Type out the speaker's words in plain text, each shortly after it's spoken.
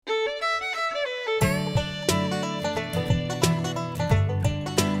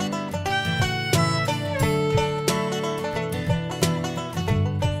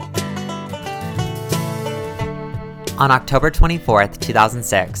On October 24th,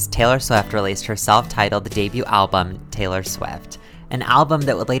 2006, Taylor Swift released her self-titled debut album, Taylor Swift, an album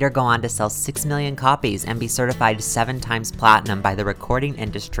that would later go on to sell 6 million copies and be certified 7 times platinum by the Recording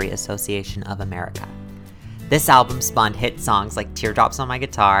Industry Association of America. This album spawned hit songs like Teardrops on My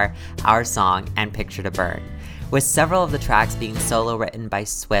Guitar, Our Song, and Picture to Burn, with several of the tracks being solo written by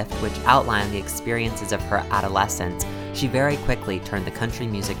Swift, which outlined the experiences of her adolescence. She very quickly turned the country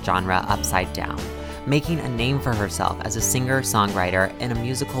music genre upside down, making a name for herself as a singer-songwriter in a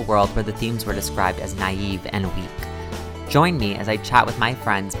musical world where the themes were described as naive and weak. Join me as I chat with my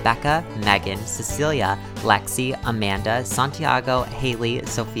friends Becca, Megan, Cecilia, Lexi, Amanda, Santiago, Haley,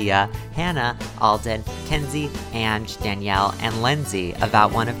 Sophia, Hannah, Alden, Kenzie, Ange, Danielle, and Lindsay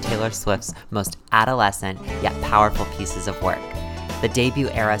about one of Taylor Swift's most adolescent yet powerful pieces of work. The debut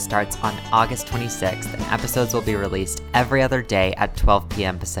era starts on August 26th, and episodes will be released every other day at 12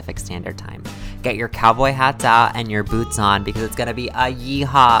 p.m. Pacific Standard Time. Get your cowboy hats out and your boots on because it's going to be a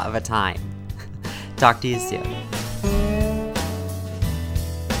yeehaw of a time. Talk to you soon.